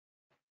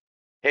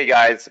Hey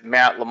guys,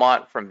 Matt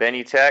Lamont from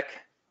Benutech.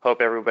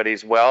 Hope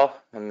everybody's well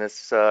in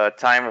this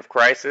time of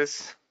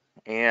crisis.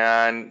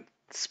 And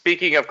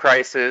speaking of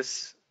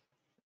crisis,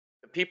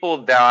 the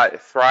people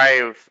that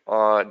thrive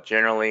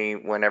generally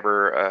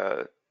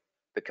whenever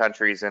the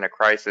country's in a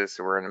crisis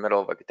or we're in the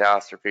middle of a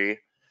catastrophe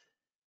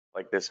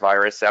like this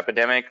virus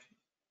epidemic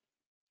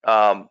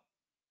um,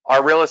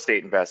 are real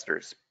estate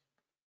investors.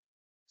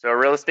 So, a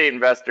real estate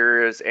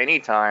investor is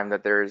anytime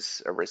that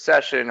there's a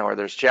recession or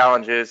there's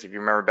challenges. If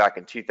you remember back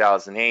in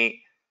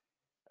 2008,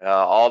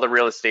 all the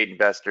real estate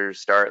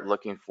investors start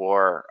looking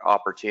for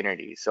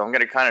opportunities. So I'm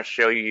going to kind of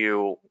show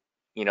you,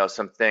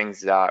 some things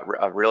that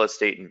a real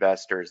estate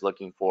investor is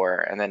looking for,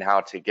 and then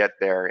how to get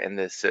there in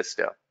this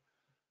system.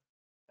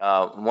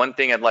 One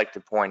thing I'd like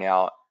to point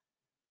out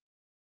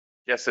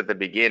just at the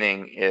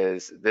beginning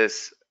is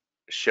this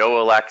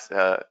show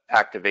Alexa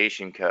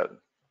activation code.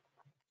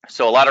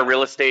 So a lot of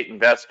real estate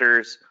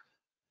investors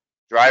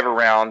drive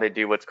around. They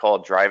do what's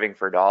called driving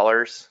for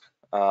dollars.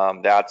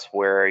 That's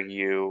where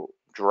you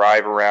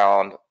drive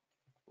around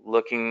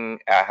looking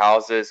at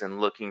houses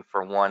and looking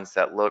for ones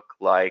that look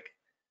like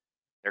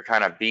they're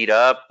kind of beat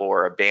up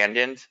or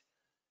abandoned.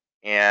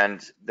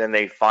 And then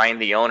they find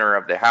the owner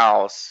of the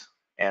house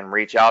and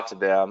reach out to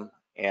them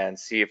and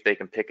see if they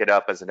can pick it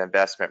up as an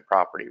investment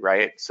property,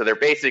 right? So they're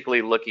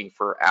basically looking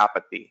for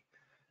apathy.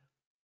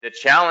 The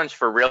challenge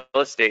for real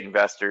estate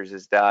investors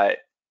is that,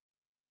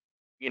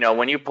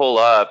 when you pull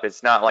up,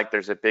 it's not like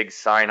there's a big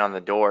sign on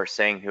the door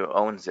saying who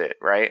owns it,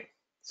 right?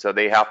 So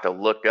they have to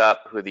look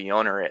up who the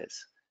owner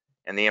is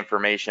and the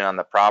information on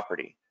the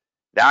property.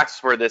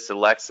 That's where this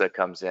Alexa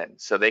comes in.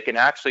 So they can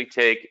actually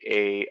take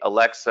a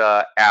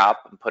Alexa app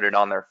and put it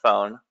on their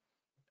phone,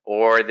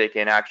 or they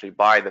can actually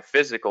buy the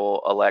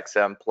physical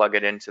Alexa and plug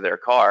it into their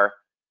car.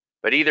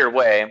 But either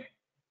way,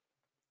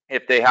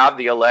 if they have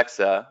the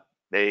Alexa,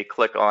 they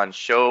click on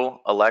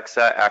Show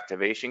Alexa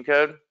Activation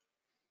Code,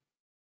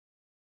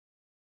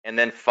 and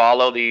then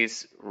follow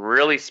these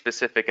really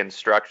specific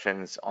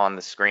instructions on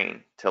the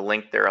screen to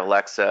link their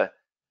Alexa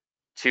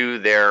to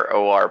their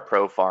OR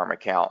Pro Farm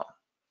account.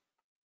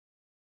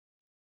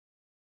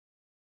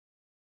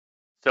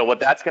 So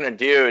what that's going to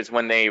do is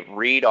when they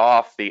read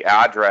off the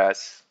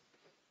address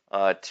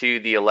to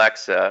the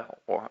Alexa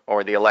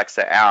or the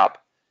Alexa app,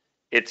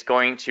 it's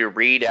going to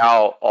read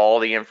out all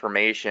the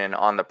information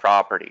on the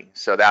property.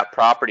 So that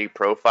property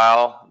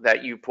profile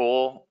that you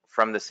pull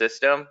from the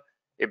system,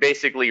 it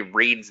basically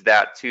reads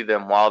that to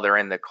them while they're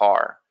in the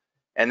car.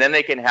 And then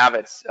they can have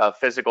its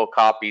physical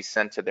copy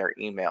sent to their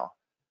email.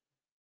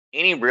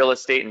 Any real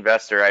estate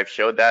investor I've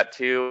showed that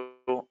to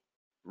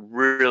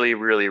really,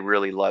 really,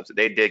 really loves it.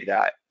 They dig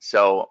that.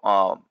 So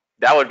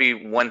that would be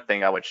one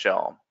thing I would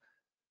show them.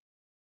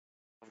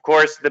 Of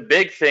course, the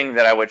big thing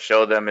that I would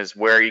show them is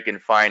where you can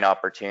find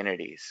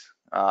opportunities.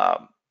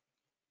 I'm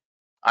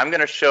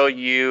going to show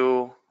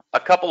you a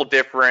couple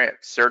different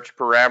search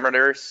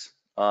parameters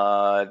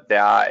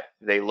that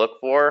they look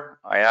for.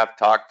 I have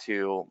talked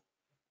to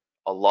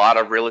a lot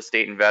of real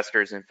estate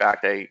investors. In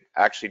fact, I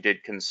actually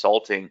did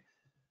consulting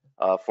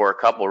for a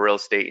couple real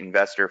estate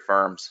investor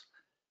firms,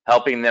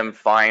 helping them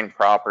find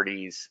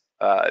properties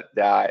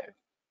that,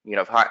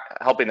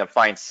 helping them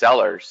find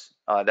sellers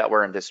that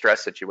were in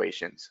distress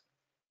situations.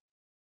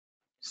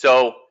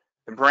 So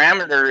the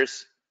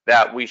parameters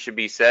that we should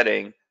be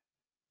setting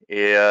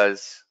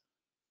is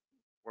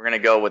we're going to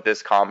go with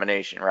this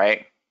combination,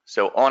 right?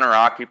 So owner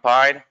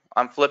occupied,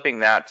 I'm flipping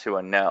that to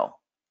a no.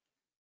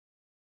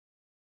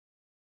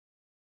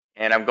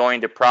 And I'm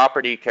going to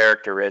property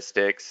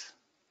characteristics,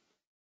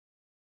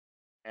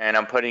 and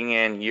I'm putting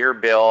in year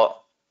built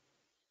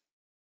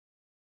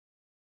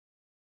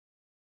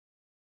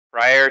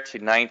prior to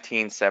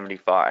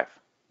 1975.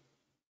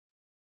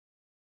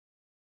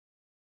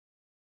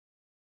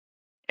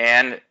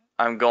 And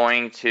I'm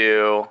going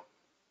to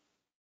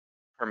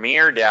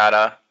Premier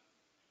Data.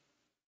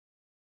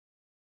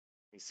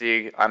 You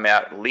see I'm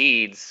at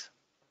Leads,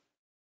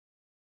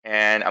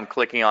 and I'm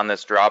clicking on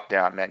this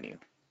drop-down menu.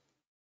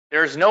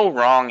 There's no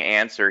wrong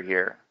answer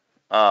here.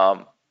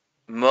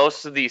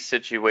 Most of these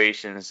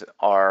situations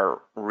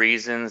are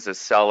reasons a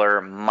seller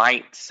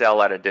might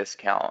sell at a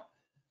discount.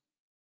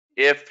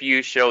 If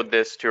you showed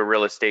this to a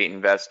real estate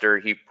investor,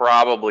 he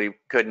probably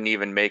couldn't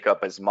even make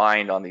up his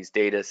mind on these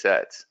data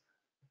sets,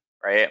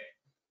 right?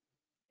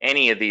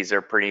 Any of these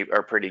are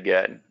pretty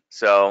good.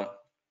 So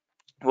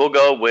we'll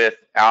go with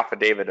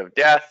Affidavit of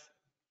Death,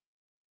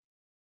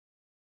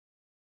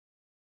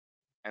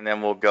 and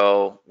then we'll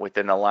go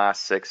within the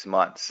last 6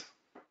 months,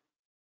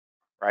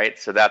 right?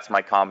 So that's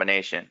my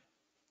combination.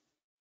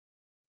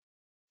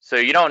 So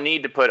you don't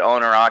need to put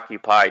owner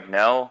occupied,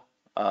 no,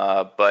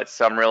 but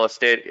some real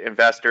estate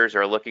investors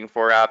are looking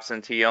for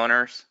absentee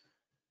owners.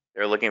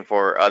 They're looking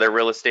for other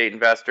real estate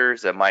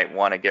investors that might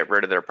want to get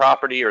rid of their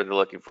property, or they're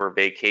looking for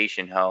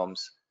vacation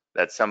homes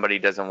that somebody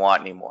doesn't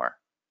want anymore.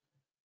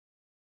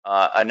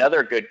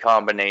 Another good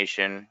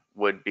combination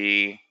would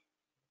be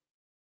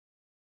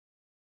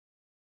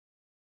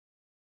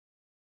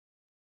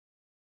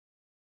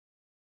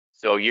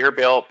so year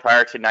built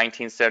prior to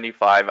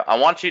 1975. I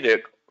want you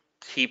to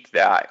keep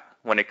that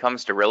when it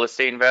comes to real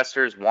estate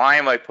investors. Why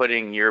am I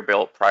putting year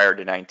built prior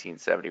to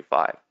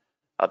 1975?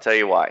 I'll tell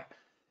you why.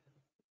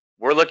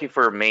 We're looking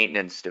for a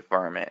maintenance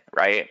deferment,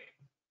 right?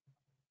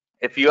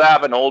 If you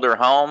have an older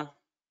home,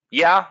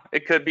 yeah,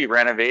 it could be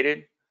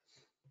renovated,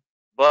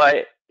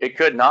 but it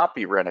could not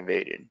be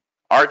renovated.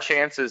 Our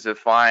chances of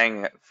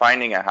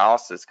finding a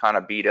house that's kind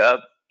of beat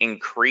up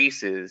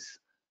increases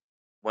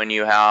when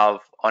you have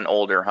an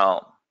older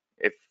home.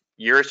 If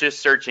you're just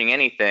searching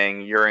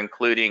anything, you're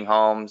including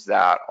homes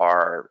that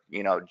are,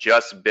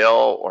 just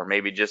built or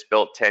maybe just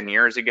built 10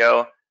 years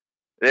ago.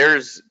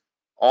 There's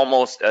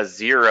almost a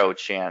zero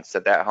chance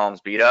that that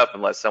home's beat up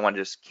unless someone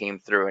just came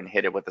through and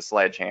hit it with a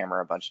sledgehammer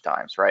a bunch of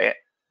times, right?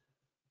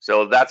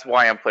 So that's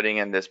why I'm putting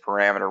in this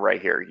parameter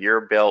right here.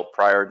 Year built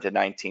prior to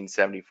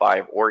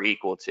 1975 or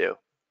equal to.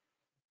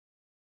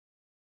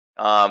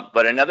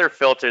 But another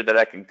filter that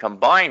I can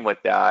combine with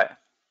that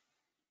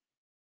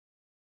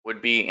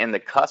would be in the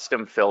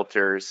custom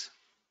filters,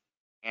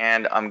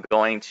 and I'm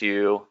going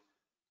to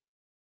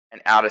an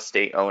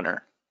out-of-state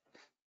owner,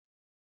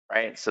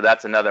 right? So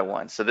that's another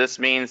one. So this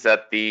means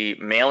that the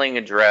mailing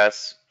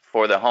address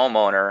for the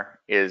homeowner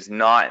is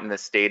not in the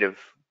state of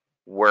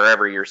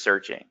wherever you're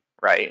searching,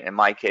 right? In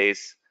my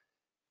case,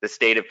 the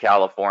state of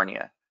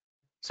California.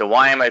 So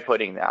why am I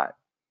putting that?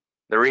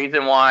 The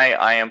reason why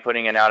I am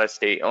putting an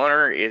out-of-state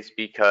owner is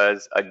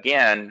because,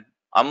 again,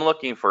 I'm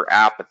looking for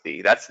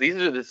apathy. These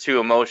are the two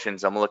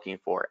emotions I'm looking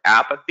for: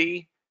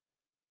 apathy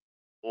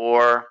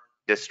or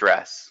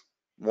distress.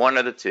 One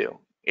of the two.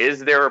 Is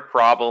there a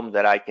problem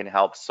that I can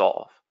help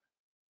solve?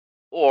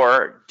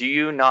 Or do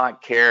you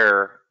not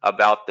care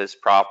about this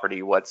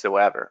property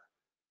whatsoever?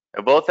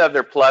 They both have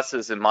their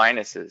pluses and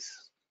minuses,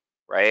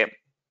 right?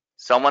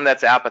 Someone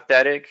that's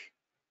apathetic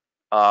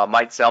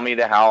might sell me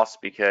the house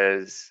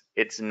because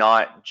it's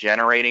not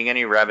generating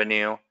any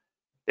revenue.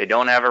 They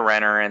don't have a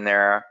renter in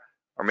there,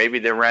 or maybe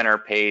the renter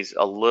pays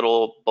a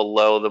little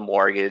below the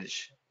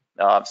mortgage,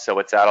 so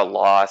it's at a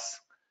loss.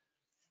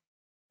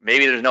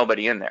 Maybe there's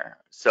nobody in there.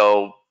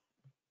 So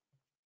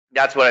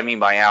that's what I mean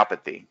by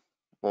apathy.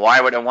 Why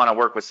would I want to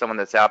work with someone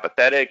that's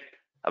apathetic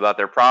about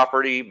their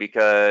property?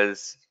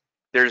 Because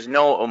there's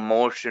no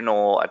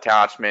emotional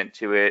attachment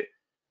to it.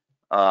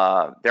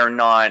 They're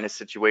not in a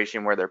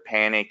situation where they're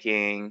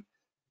panicking,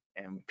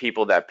 and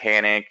people that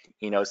panic,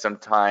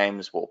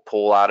 sometimes will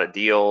pull out of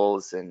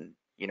deals and,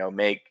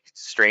 make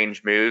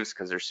strange moves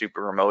because they're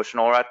super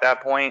emotional at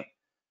that point.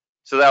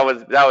 So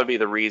that would be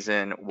the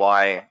reason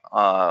why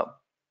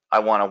I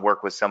want to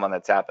work with someone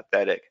that's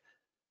apathetic.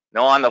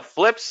 Now, on the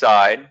flip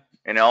side,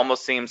 and it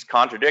almost seems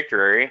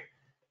contradictory,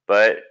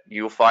 but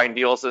you'll find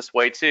deals this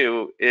way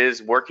too,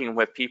 is working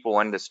with people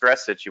in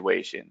distress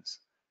situations.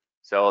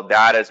 So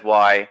that is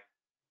why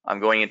I'm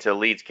going into the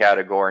leads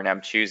category, and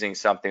I'm choosing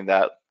something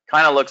that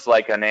kind of looks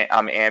like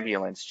I'm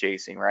ambulance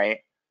chasing, right?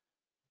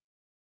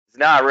 It's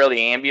not really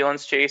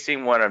ambulance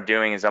chasing. What I'm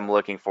doing is I'm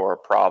looking for a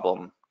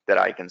problem that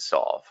I can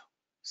solve.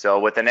 So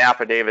with an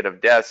affidavit of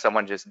death,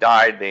 someone just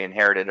died, they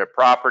inherited a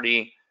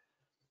property.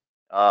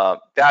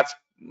 That's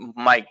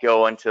might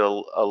go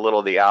into a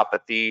little the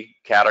apathy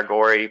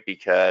category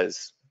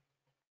because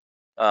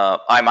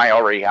I might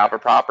already have a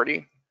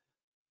property,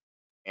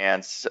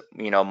 and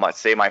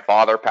say my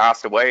father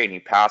passed away and he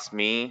passed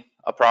me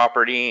a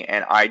property,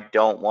 and I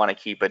don't want to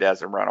keep it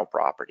as a rental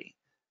property.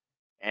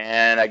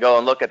 And I go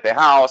and look at the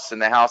house,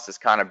 and the house is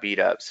kind of beat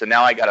up. So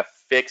now I got to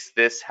fix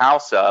this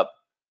house up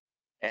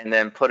and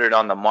then put it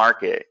on the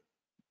market.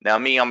 Now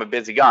me, I'm a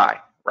busy guy,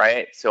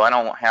 right? So I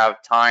don't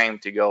have time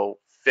to go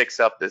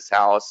fix up this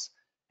house,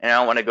 and I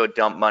don't want to go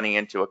dump money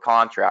into a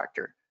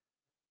contractor.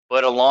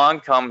 But along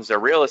comes a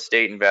real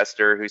estate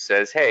investor who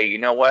says, hey, you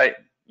know what?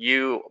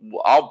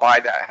 I'll buy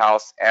that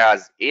house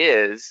as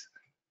is,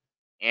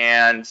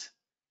 and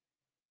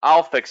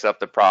I'll fix up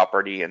the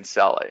property and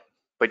sell it.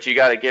 But you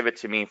got to give it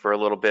to me for a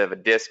little bit of a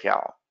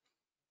discount,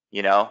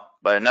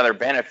 But another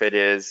benefit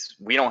is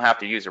we don't have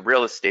to use a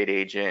real estate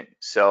agent,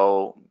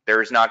 so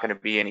there's not going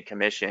to be any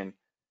commission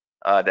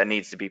that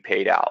needs to be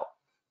paid out,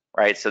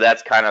 right? So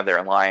that's kind of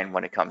their line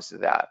when it comes to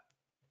that.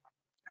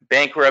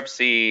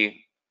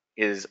 Bankruptcy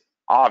is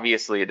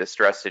obviously a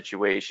distress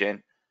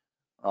situation.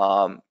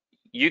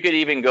 You could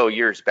even go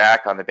years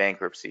back on the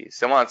bankruptcy.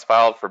 Someone that's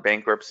filed for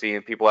bankruptcy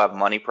and people have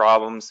money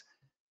problems.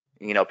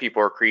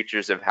 People are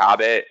creatures of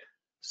habit,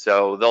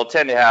 so they'll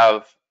tend to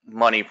have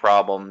money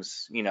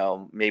problems,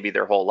 maybe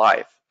their whole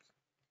life.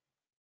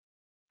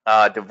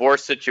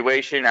 Divorce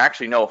situation,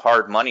 actually no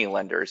hard money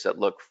lenders that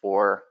look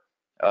for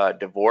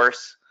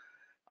divorce.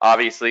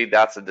 Obviously,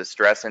 that's a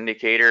distress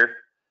indicator.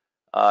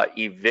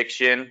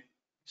 Eviction,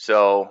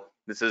 so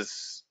this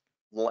is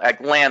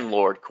like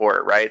landlord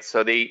court, right?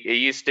 So it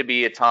used to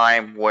be a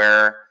time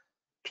where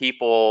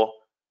people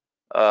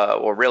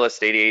or real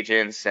estate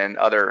agents and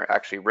other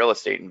actually real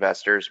estate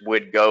investors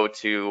would go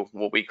to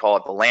what we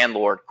call the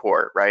landlord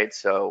court, right?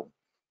 So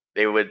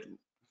they would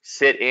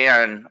sit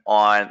in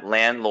on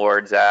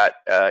landlords at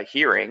a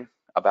hearing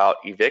about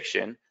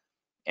eviction.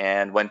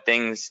 And when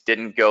things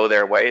didn't go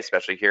their way,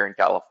 especially here in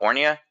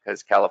California,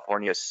 because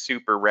California is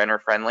super renter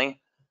friendly,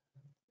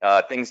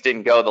 things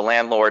didn't go the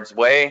landlord's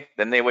way,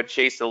 then they would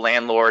chase the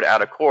landlord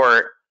out of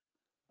court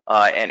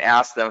and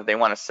ask them if they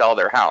want to sell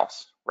their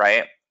house,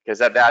 right?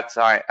 Because at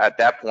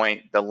that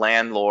point, the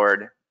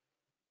landlord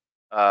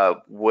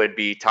would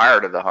be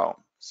tired of the home.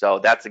 So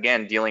that's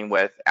again dealing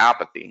with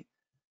apathy.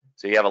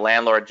 So you have a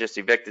landlord just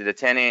evicted a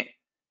tenant,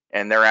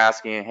 and they're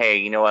asking, hey,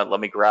 you know what? Let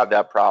me grab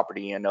that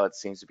property. I know it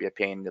seems to be a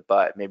pain in the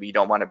butt. Maybe you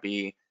don't want to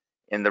be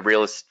in the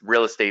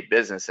real estate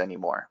business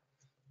anymore.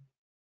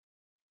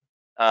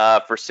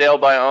 For sale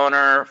by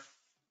owner,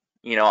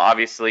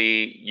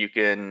 obviously you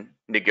can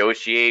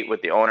negotiate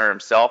with the owner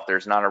himself.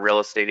 There's not a real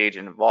estate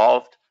agent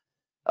involved.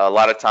 A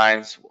lot of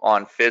times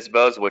on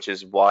FSBOs, which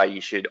is why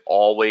you should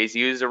always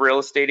use a real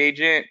estate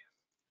agent,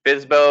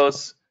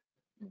 FSBOs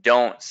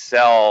don't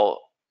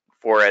sell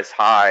for as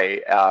high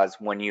as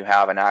when you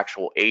have an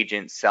actual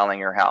agent selling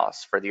your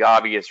house, for the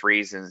obvious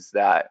reasons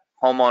that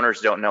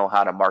homeowners don't know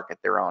how to market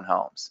their own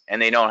homes,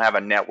 and they don't have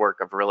a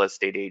network of real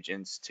estate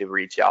agents to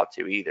reach out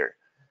to either.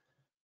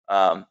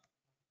 But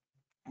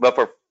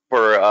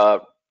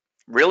for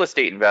real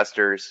estate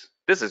investors,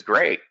 this is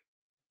great.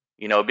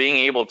 Being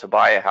able to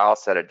buy a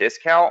house at a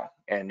discount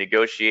and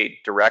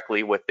negotiate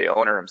directly with the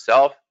owner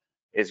himself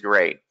is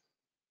great.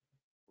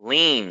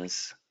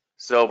 Liens.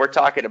 So we're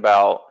talking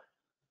about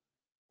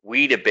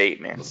weed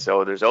abatement.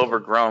 So there's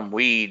overgrown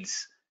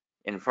weeds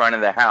in front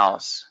of the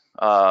house.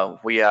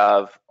 We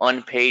have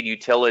unpaid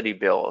utility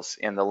bills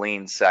in the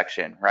lien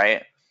section,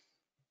 right?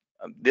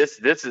 This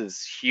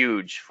is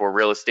huge for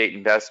real estate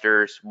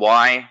investors.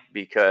 Why?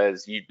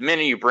 Because the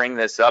minute you bring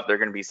this up, they're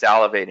going to be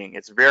salivating.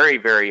 It's very,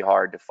 very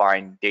hard to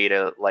find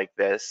data like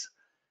this,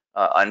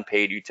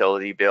 unpaid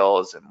utility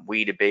bills and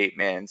weed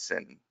abatements,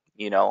 and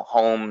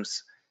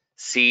homes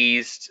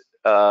seized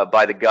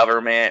by the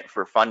government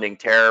for funding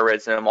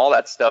terrorism. All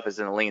that stuff is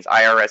in the liens.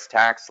 IRS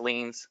tax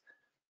liens.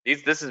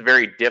 This is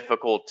very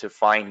difficult to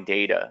find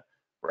data,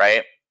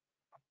 right?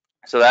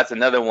 So that's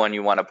another one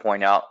you want to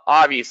point out.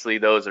 Obviously,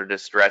 those are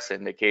distress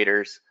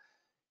indicators.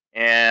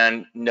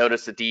 And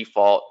notice of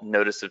default,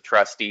 notice of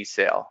trustee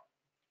sale.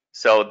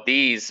 So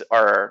these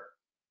are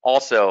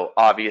also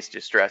obvious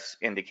distress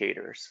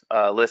indicators.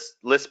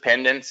 List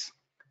pendens,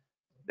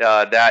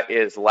 that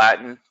is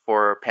Latin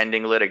for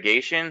pending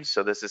litigation.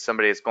 So this is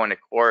somebody that's going to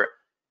court.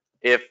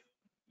 If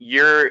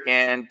you're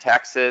in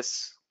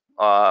Texas,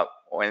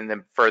 and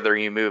then further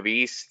you move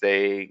east,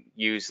 they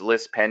use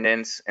list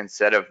pendens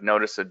instead of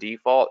notice of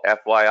default,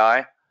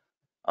 FYI.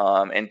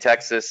 In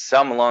Texas,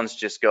 some loans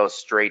just go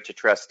straight to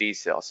trustee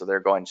sale, so they're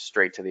going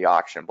straight to the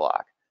auction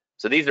block.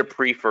 So these are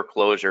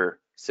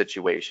pre-foreclosure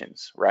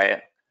situations,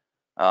 right?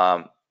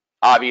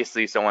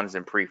 Obviously, someone's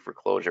in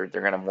pre-foreclosure,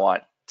 they're going to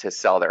want to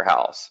sell their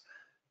house.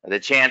 The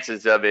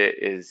chances of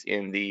it is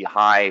in the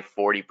high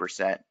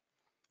 40%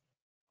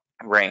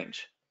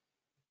 range.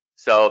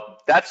 So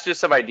that's just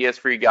some ideas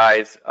for you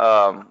guys.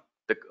 One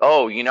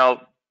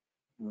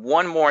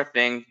more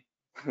thing,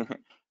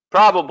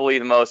 probably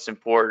the most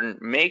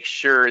important, make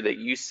sure that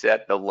you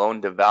set the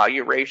loan to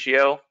value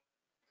ratio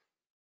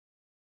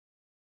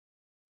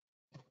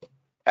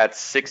at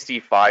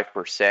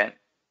 65%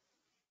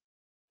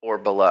 or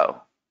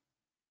below.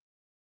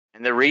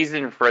 And the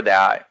reason for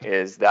that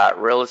is that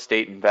real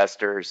estate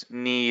investors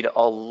need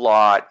a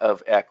lot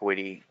of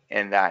equity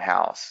in that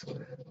house.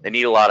 They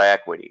need a lot of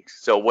equity.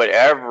 So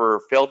whatever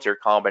filter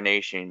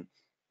combination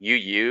you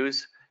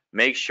use,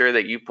 make sure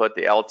that you put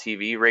the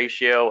LTV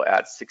ratio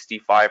at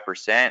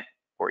 65%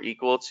 or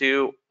equal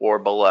to or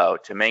below,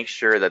 to make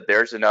sure that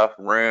there's enough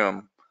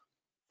room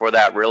for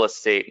that real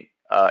estate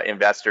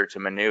investor to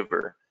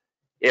maneuver.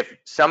 If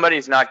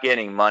somebody's not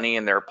getting money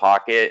in their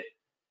pocket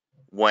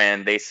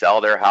when they sell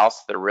their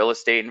house to the real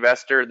estate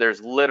investor,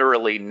 there's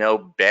literally no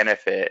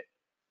benefit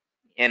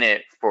in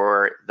it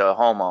for the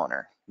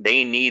homeowner.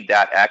 They need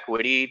that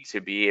equity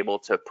to be able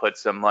to put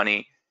some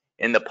money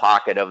in the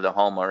pocket of the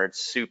homeowner. It's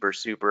super,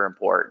 super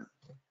important.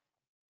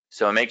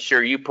 So make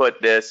sure you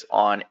put this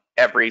on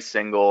every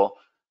single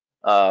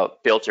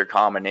filter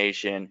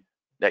combination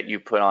that you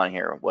put on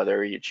here,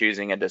 whether you're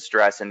choosing a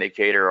distress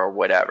indicator or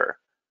whatever.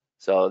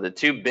 So the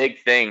two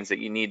big things that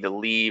you need to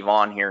leave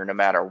on here, no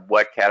matter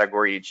what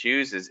category you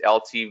choose, is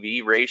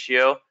LTV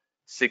ratio,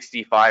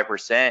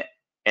 65%,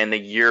 and the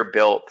year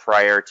built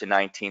prior to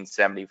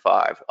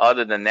 1975.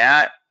 Other than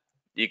that,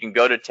 you can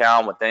go to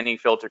town with any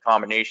filter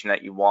combination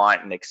that you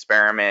want and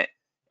experiment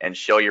and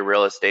show your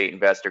real estate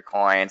investor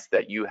clients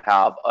that you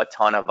have a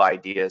ton of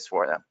ideas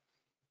for them.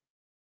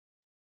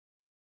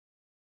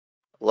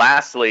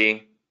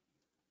 Lastly,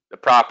 the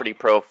property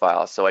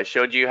profile. So I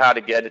showed you how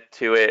to get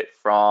to it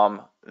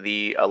from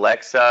the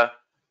Alexa.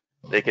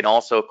 They can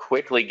also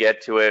quickly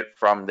get to it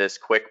from this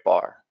quick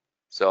bar.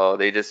 So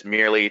they just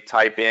merely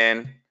type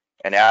in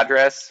an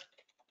address.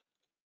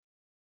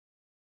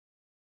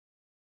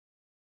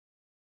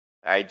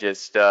 I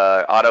just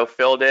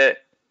auto-filled it.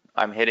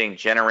 I'm hitting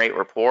generate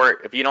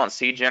report. If you don't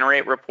see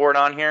generate report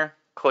on here,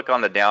 click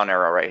on the down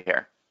arrow right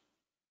here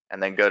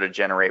and then go to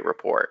generate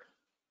report.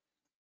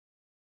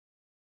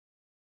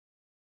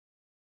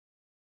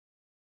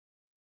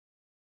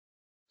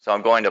 So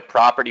I'm going to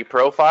property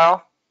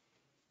profile.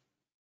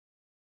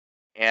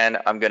 and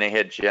I'm going to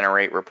hit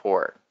generate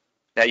report.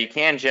 Now you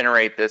can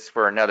generate this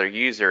for another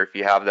user if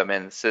you have them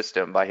in the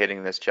system by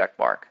hitting this check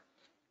mark,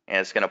 and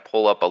it's going to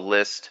pull up a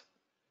list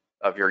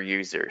of your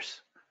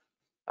users.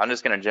 I'm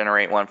just going to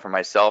generate one for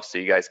myself so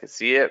you guys can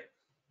see it.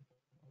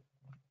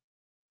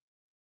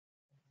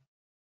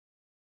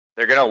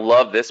 They're going to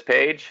love this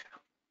page.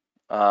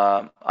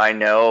 I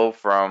know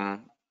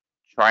from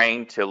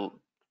trying to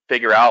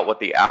figure out what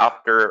the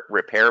after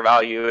repair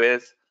value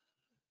is.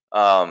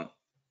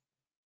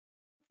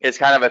 It's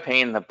kind of a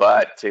pain in the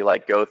butt to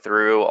like go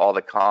through all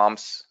the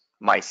comps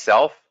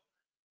myself,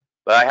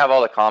 but I have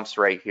all the comps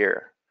right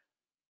here.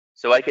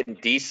 So I can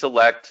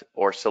deselect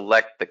or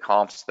select the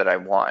comps that I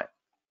want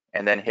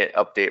and then hit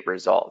update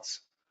results.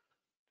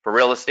 For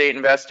real estate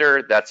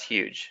investor, that's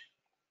huge.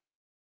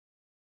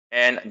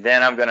 And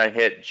then I'm going to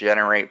hit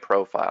generate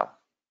profile.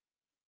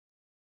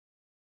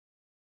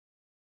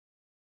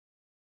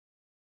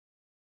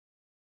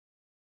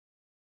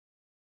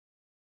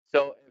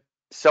 So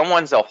if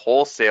someone's a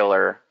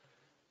wholesaler,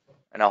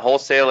 and a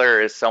wholesaler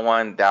is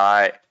someone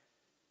that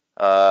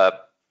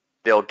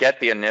they'll get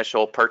the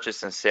initial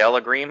purchase and sale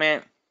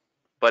agreement,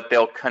 but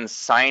they'll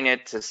consign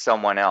it to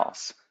someone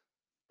else.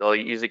 They'll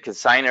usually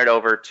consign it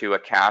over to a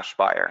cash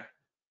buyer,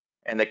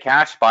 and the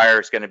cash buyer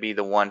is going to be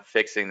the one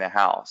fixing the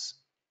house.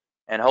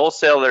 And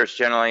wholesalers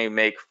generally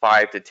make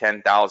 $5,000 to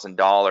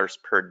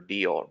 $10,000 per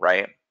deal,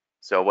 right?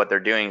 So what they're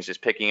doing is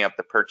just picking up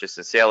the purchase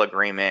and sale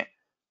agreement.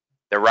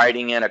 They're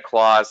writing in a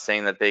clause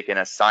saying that they can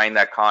assign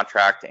that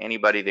contract to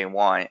anybody they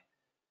want,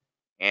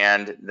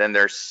 and then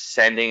they're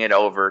sending it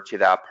over to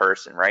that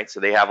person, right? So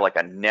they have like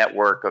a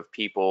network of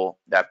people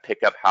that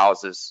pick up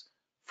houses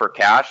for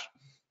cash.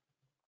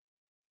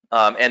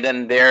 And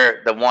then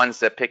they're the ones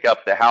that pick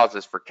up the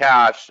houses for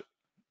cash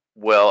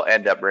will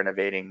end up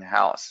renovating the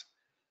house.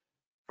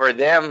 For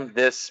them,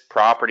 this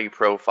property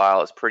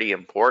profile is pretty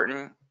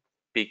important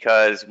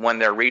because when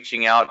they're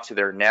reaching out to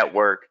their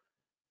network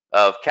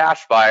of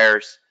cash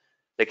buyers,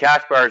 the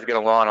cash buyer is going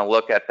to want to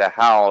look at the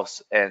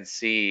house and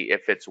see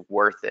if it's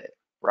worth it,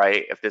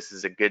 right? If this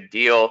is a good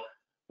deal,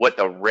 what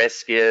the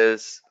risk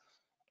is.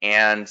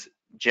 And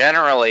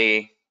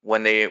generally,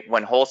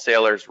 when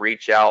wholesalers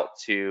reach out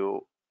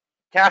to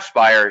cash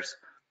buyers,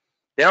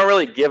 they don't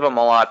really give them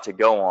a lot to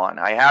go on.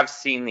 I have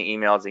seen the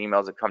emails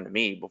that come to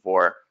me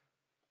before,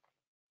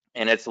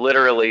 and it's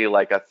literally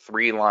like a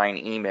 3-line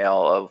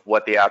email of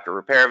what the after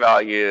repair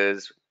value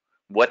is,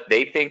 what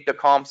they think the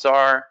comps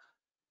are,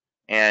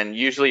 and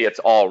usually it's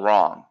all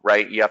wrong,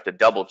 right? You have to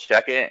double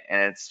check it,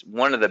 and it's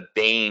one of the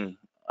bane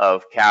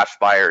of cash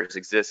buyers'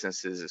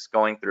 existences is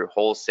going through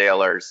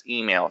wholesalers'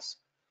 emails.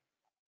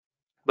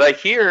 But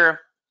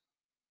here,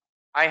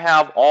 I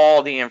have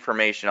all the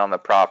information on the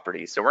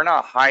property. So we're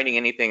not hiding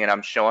anything, and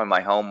I'm showing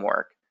my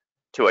homework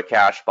to a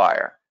cash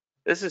buyer.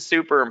 This is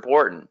super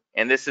important,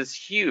 and this is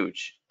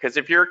huge because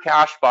if you're a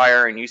cash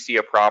buyer and you see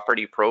a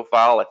property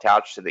profile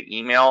attached to the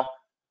email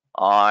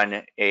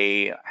on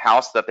a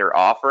house that they're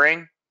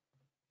offering,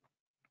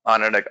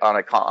 on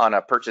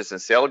a purchase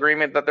and sale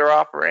agreement that they're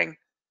offering,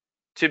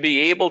 to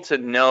be able to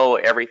know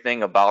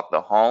everything about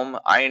the home,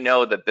 I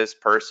know that this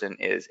person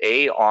is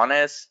A,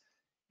 honest,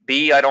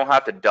 B, I don't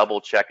have to double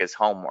check his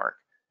homework.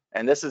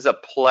 And this is a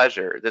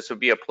pleasure. This would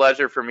be a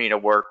pleasure for me to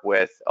work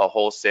with a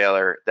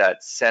wholesaler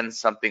that sends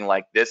something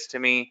like this to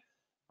me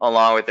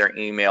along with their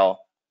email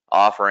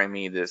offering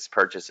me this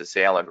purchase and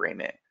sale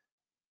agreement.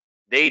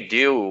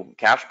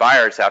 Cash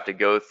buyers have to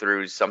go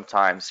through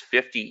sometimes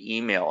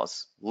 50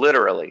 emails,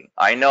 literally.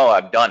 I know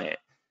I've done it.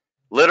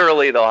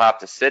 Literally, they'll have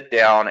to sit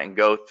down and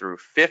go through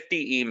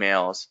 50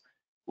 emails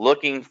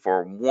looking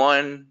for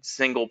one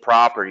single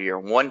property or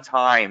one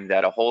time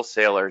that a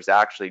wholesaler has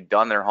actually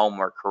done their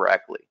homework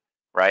correctly,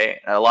 right?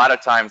 And a lot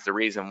of times the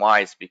reason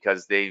why is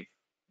because they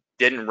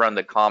didn't run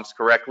the comps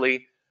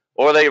correctly,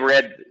 or they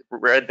read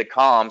the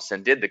comps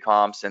and did the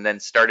comps and then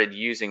started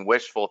using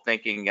wishful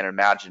thinking and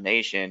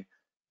imagination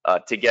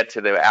to get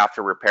to the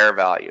after repair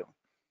value.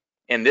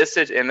 In this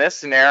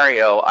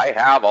scenario, I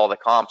have all the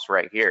comps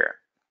right here.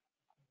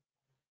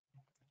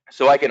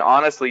 So I can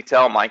honestly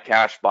tell my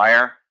cash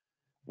buyer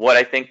what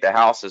I think the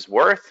house is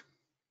worth,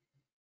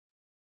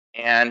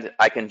 and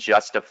I can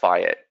justify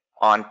it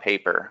on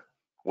paper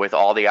with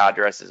all the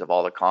addresses of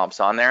all the comps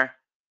on there.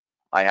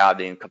 I have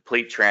the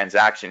complete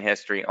transaction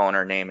history,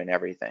 owner name, and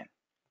everything.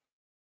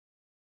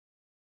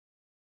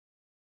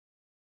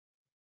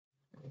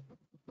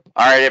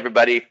 All right,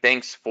 everybody,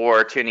 thanks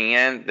for tuning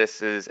in.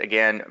 This is,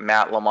 again,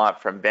 Matt Lamont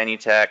from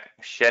Benutech,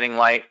 shedding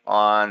light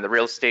on the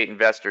real estate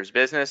investor's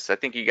business. I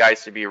think you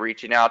guys should be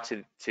reaching out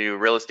to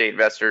real estate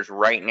investors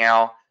right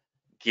now,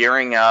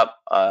 gearing up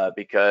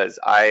because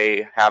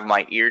I have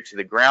my ear to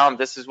the ground.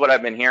 This is what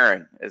I've been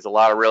hearing is a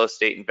lot of real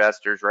estate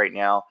investors right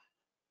now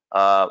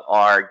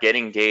are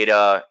getting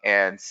data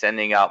and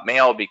sending out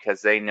mail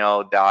because they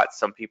know that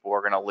some people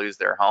are going to lose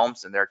their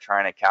homes and they're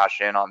trying to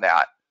cash in on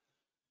that.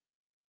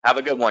 Have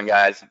a good one,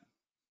 guys.